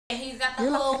He's got the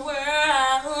whole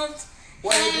world.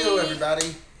 What do you do,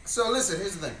 everybody? So listen,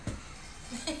 here's the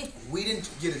thing. We didn't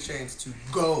get a chance to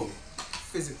go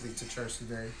physically to church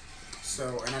today.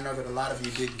 So, and I know that a lot of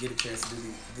you didn't get a chance to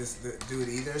do it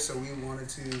either. So we wanted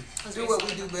to do what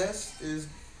we do best, is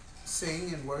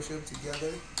sing and worship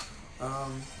together.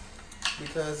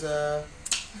 Because I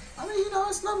mean, you know,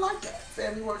 it's nothing like that.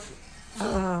 Family worship. So,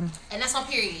 and that's on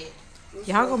period.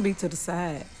 Y'all gonna be to the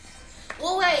side.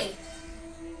 Well, wait.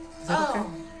 Okay?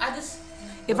 I just.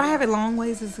 If I have it long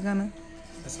ways, is it gonna?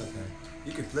 That's okay.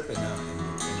 You can flip it now.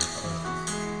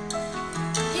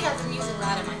 He got the music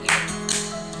loud in my ear.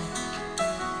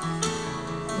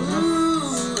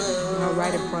 No,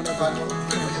 right in front of go.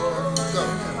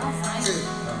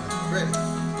 Ready.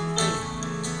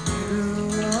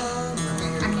 I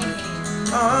can't hear you.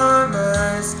 On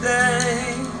my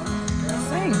stay,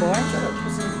 Sing, boy.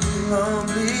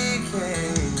 humbly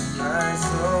came my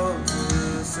soul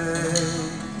to say,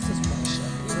 This is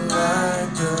worship. to light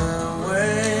the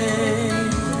way.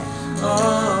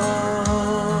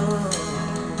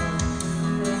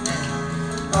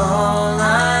 All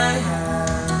I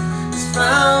have is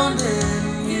found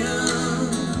in you,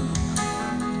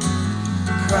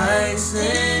 Christ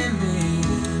in me,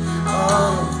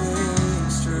 all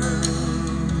things true,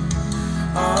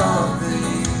 all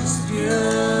things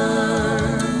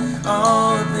pure,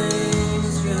 all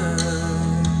things good.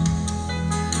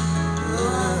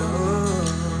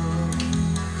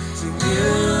 To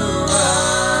you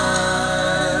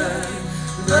are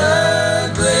the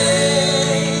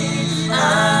great I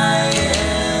am.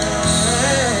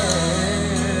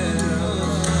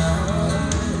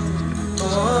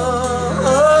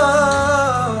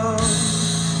 Oh,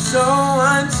 so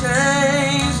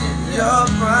unchanging, your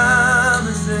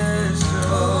promises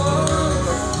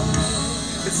sure.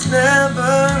 It's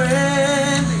never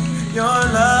ending, your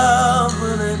love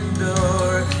will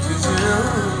endure. 'Cause you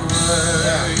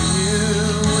were, you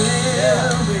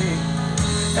will be,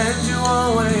 and you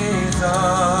always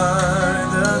are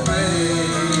the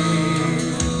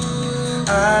great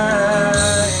I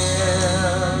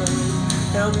am.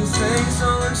 Help me sing so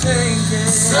unchanging.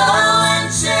 So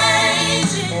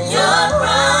unchanging, your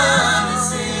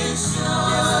promises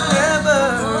sure. Never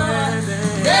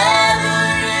ending. Never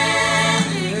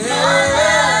ending, your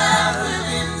love will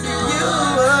endure. You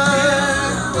were,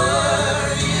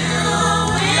 You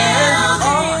and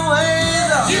will always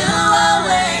are. be. You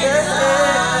always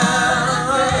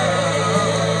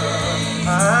I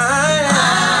am.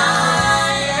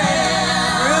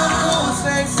 Real cool,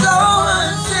 sing so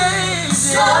unchanging.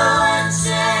 so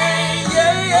unchanging.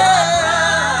 Yeah, Your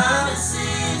yeah.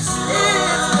 promises sure.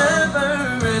 It's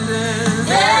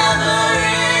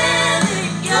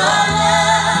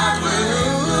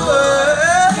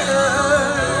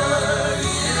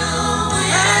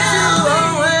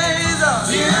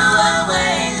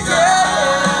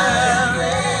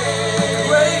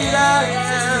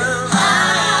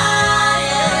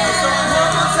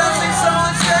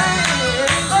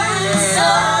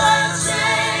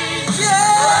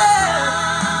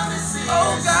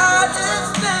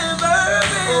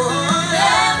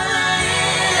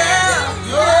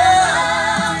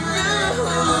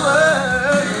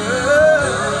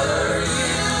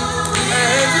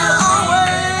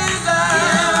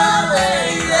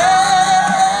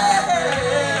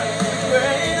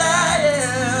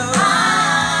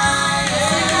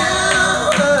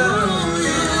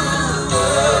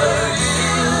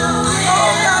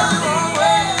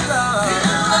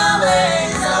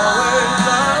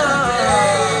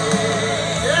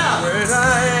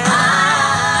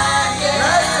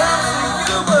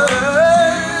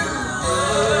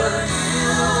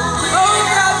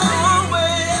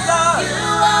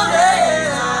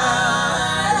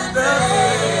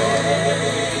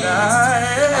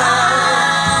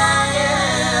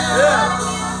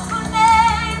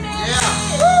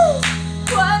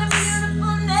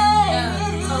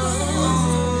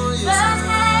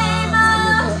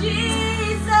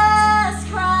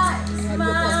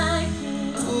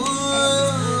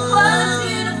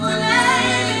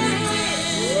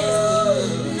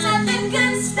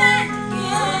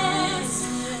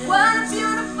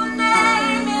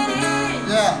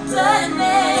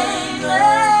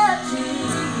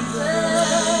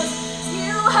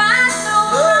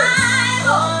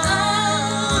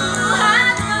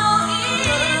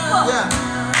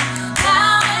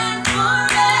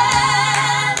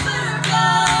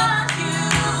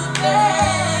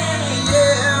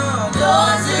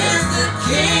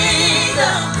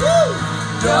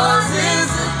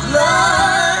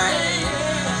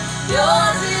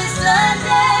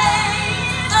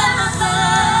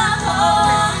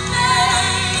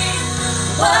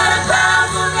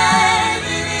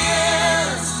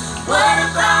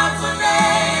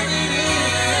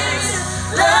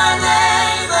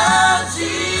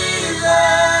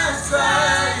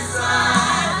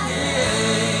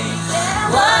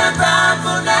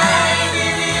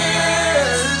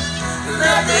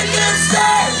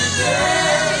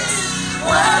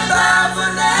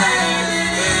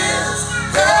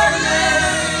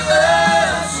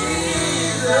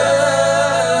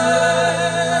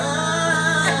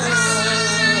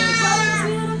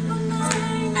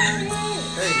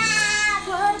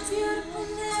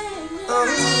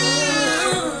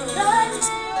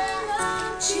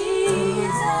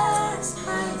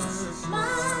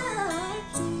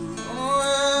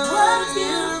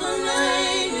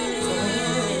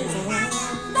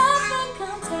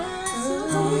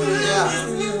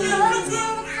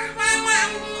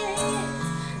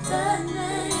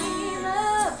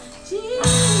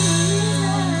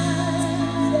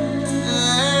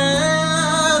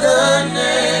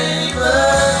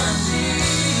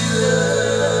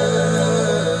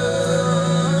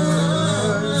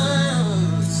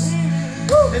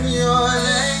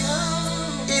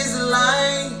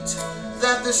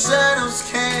that the shadows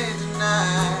can't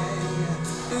deny.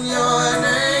 Your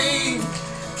name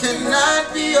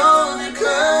cannot be overcome.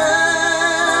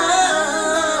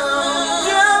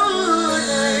 Your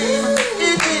name,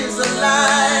 it is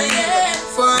alive,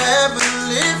 forever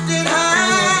lifted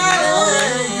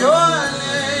high. Your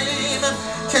name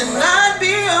cannot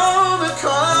be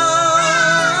overcome.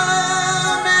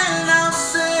 And I'll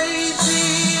say,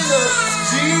 Jesus,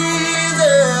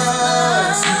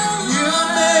 Jesus, you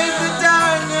make the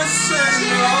darkness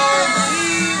tremble.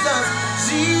 Jesus,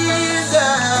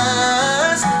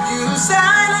 Jesus, you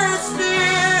silence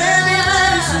fear.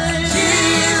 Everybody say,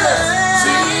 Jesus,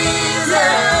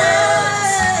 Jesus,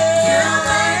 you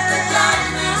make the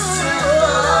darkness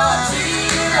tremble.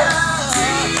 Jesus,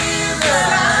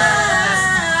 Jesus,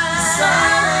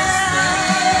 silence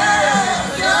fear.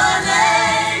 Your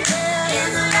name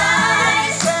is a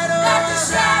light that the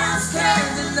shadows can't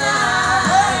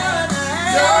deny.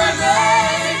 Your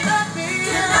name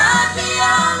cannot be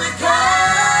overcome.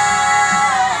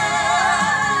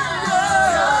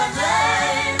 Your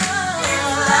name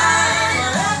is light,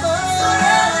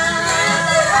 forever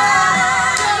lifted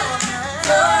high.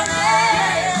 Your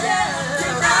name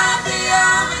cannot be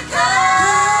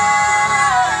overcome.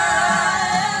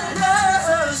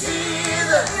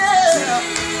 Jesus, Jesus,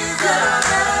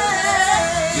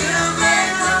 you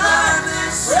make the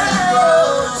darkness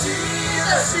tremble.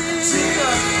 Jesus,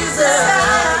 Jesus,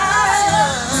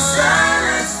 you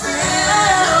silence fear.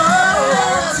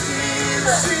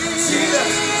 Jesus,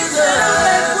 Jesus,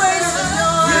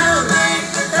 you make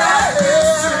the darkness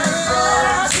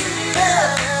tremble. Jesus,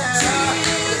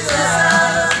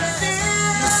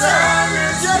 you silence fear.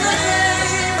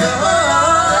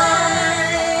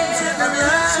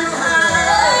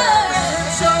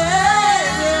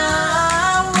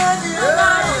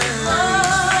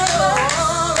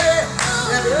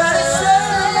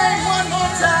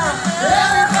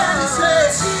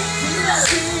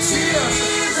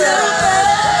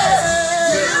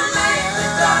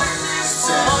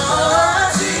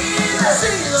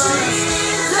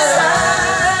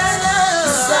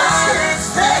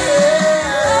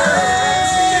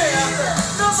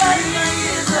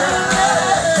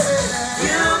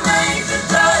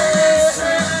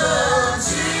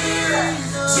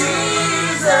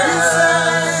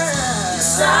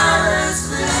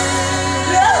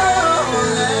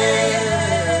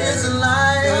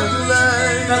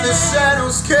 The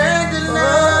shadows can't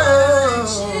deny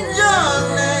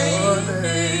your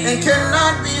name and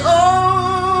cannot be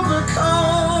overcome.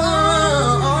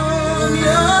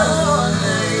 Your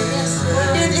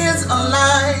name, it is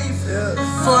alive,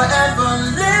 forever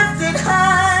lifted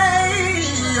high.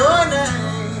 Your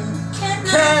name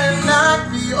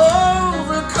cannot be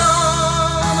overcome.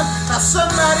 Now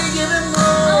somebody give him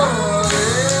glory.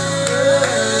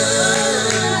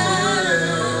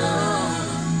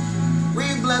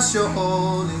 Bless your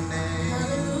holy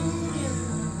name.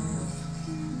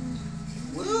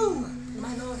 Woo!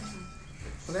 My Lord.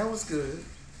 Well, that was good.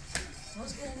 That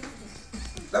was good.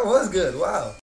 That was good. Wow.